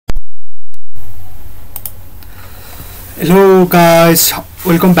Hello guys,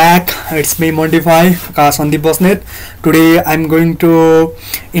 welcome back. It's me Montify Sandeep Bosnet. Today I'm going to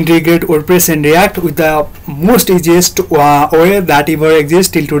integrate WordPress and React with the most easiest way that ever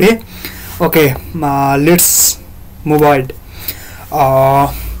exists till today. Okay, let's move on.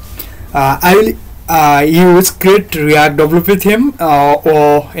 I will use create-react-wptheme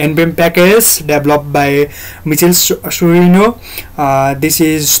or npm package developed by Michel Surino. This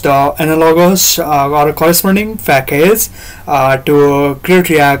is the analogous or corresponding package to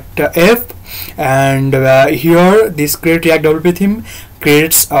create-react-f, and here this create-react-wptheme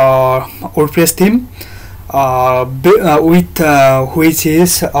creates a WordPress theme with which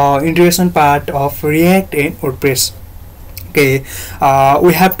is integration part of React and WordPress. Okay,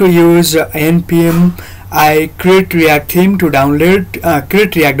 we have to use npm create react theme to download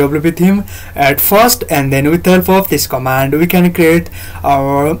create react wptheme at first, and then with the help of this command we can create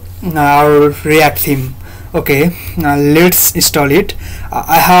our react theme. Okay, let's install it.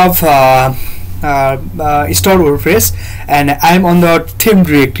 I have installed WordPress and I'm on the theme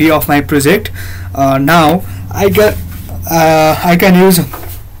directory of my project. Now I can use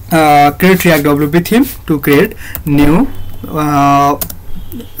create react wptheme to create new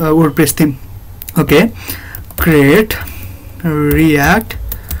WordPress theme. Okay, create react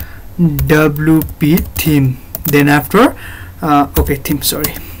wp theme, then after theme,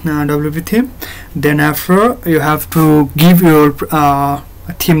 sorry, wp theme, then after you have to give your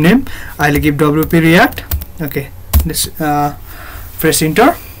theme name. I'll give wp react. Okay, this press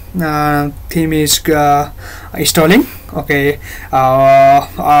enter. Theme is installing. Okay,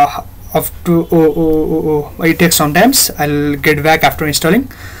 up to it takes sometimes. I'll get back after installing.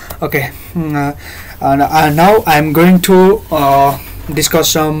 Okay, now I'm going to discuss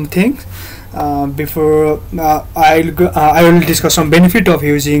some things. Before I will discuss some benefit of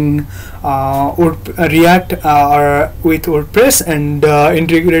using React with WordPress and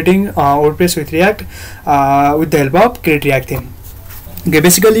integrating WordPress with React with the help of create react theme. Okay,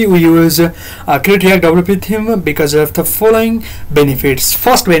 basically we use create react wptheme because of the following benefits.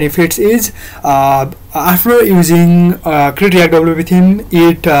 First benefit is after using create react wptheme,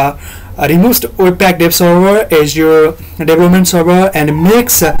 it removes WebPack Dev Server as your development server and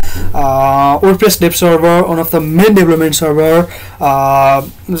makes WordPress Dev Server one of the main development server.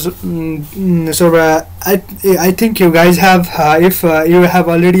 I think you guys have, if you have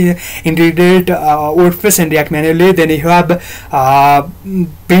already integrated WordPress and React manually, then you have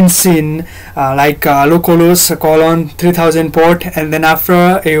been seen like localhost colon 3000 port, and then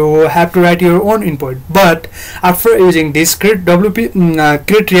after you have to write your own input. But after using this create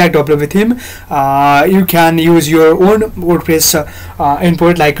react wptheme, you can use your own WordPress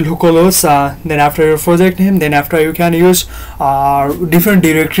input like localhost, then after your project name, then after you can use different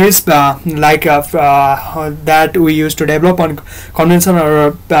directories like that we used to develop on conventional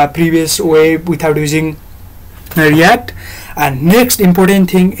or previous way without using React. And next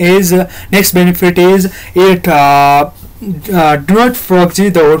important thing is next benefit is it do not proxy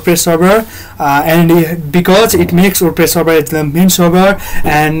the WordPress server, and because it makes WordPress server as the main server,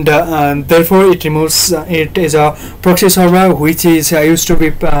 and therefore it removes it as a proxy server, which is used to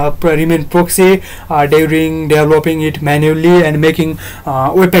be remain proxy during developing it manually and making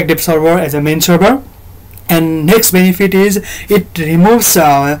WebPack Dev Server as a main server. And next benefit is it removes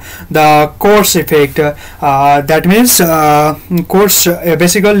the coarse effect. That means coarse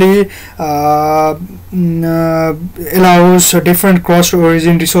basically allows different cross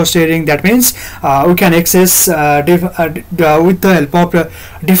origin resource sharing. That means we can access with the help of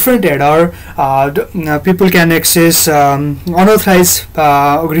different header, people can access unauthorized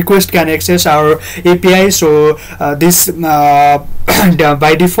request can access our API. So this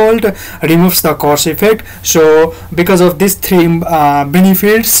by default removes the coarse effect. So because of these three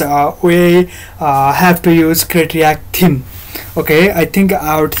benefits, we have to use create react theme. Okay, I think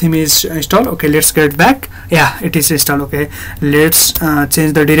our theme is installed. Okay, let's get back. Yeah, it is installed. Okay, let's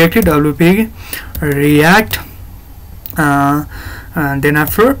change the directory wp react and then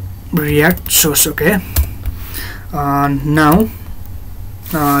after react source. Okay, now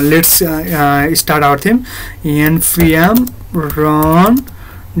let's start our theme. npm run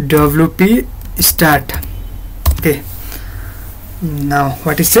wpstart. Okay, now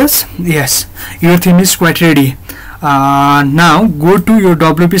what is this? Yes, your theme is quite ready. Now go to your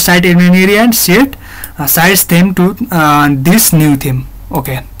WP site admin area and set size theme to this new theme.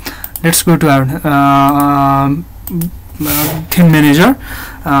 Okay, let's go to our theme manager.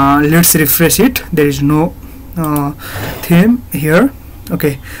 Let's refresh it. There is no theme here.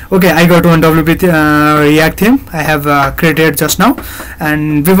 Okay, I got one WP React theme I have created just now,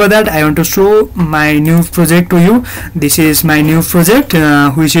 and before that I want to show my new project to you. This is my new project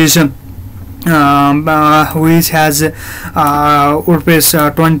which is which has WordPress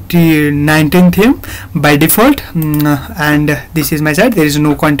 2019 theme by default, and this is my site. There is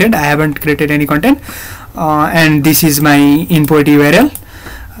no content, I haven't created any content, and this is my import URL.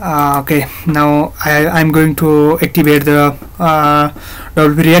 Okay, now I'm going to activate the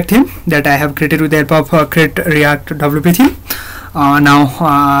WP React theme that I have created with the help of create-react-wptheme. Now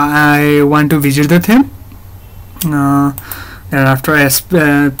I want to visit the theme.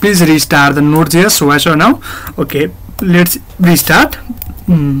 Thereafter, please restart the Node.js washer now. Okay, let's restart.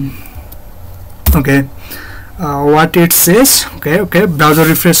 Okay, what it says? Okay, browser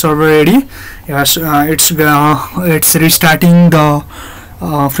refresh server ready. Yes, it's restarting the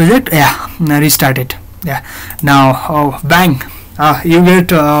project. Yeah, restart it. Yeah, now bang, you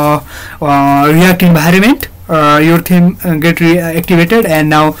get React environment. Your theme get activated, and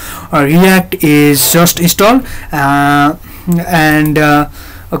now React is just installed. And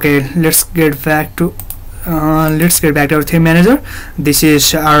okay, let's get back to our theme manager. This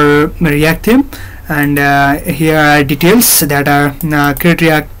is our React theme, and here are details that are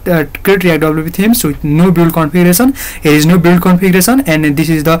create-react-wp themes with no build configuration. Here is no build configuration, and this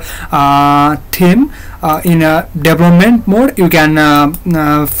is the theme in development mode. You can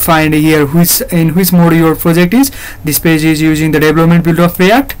find here in which mode your project is. This page is using the development build of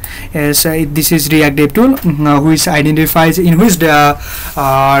React. Yes, this is React Dev tool which identifies in which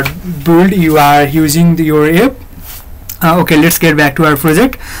build you are using your app. Okay, let's get back to our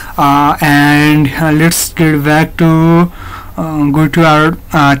project, and let's get back to go to our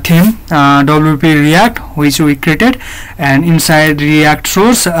theme WP React which we created, and inside React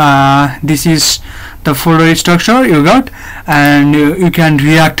source this is the folder structure you got, and you can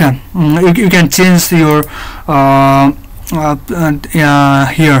React you can change your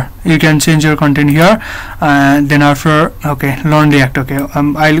here you can change your content here, and then after learn React. Okay,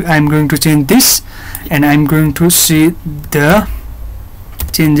 I'm going to change this, and I'm going to see the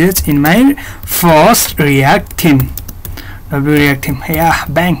changes in my first React theme, WP React theme. Yeah,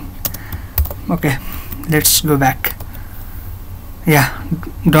 bang. Okay, let's go back. Yeah,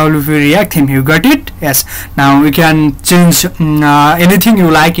 WP React theme, you got it. Yes, now we can change anything you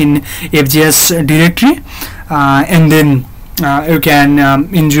like in FJS directory, and then you can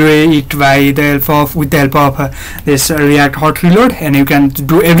enjoy it by the help of this React hot reload, and you can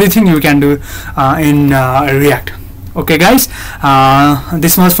do everything you can do in React. Okay guys,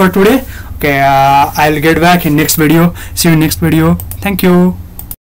 this was for today. Okay, I'll get back in next video. See you in next video. Thank you.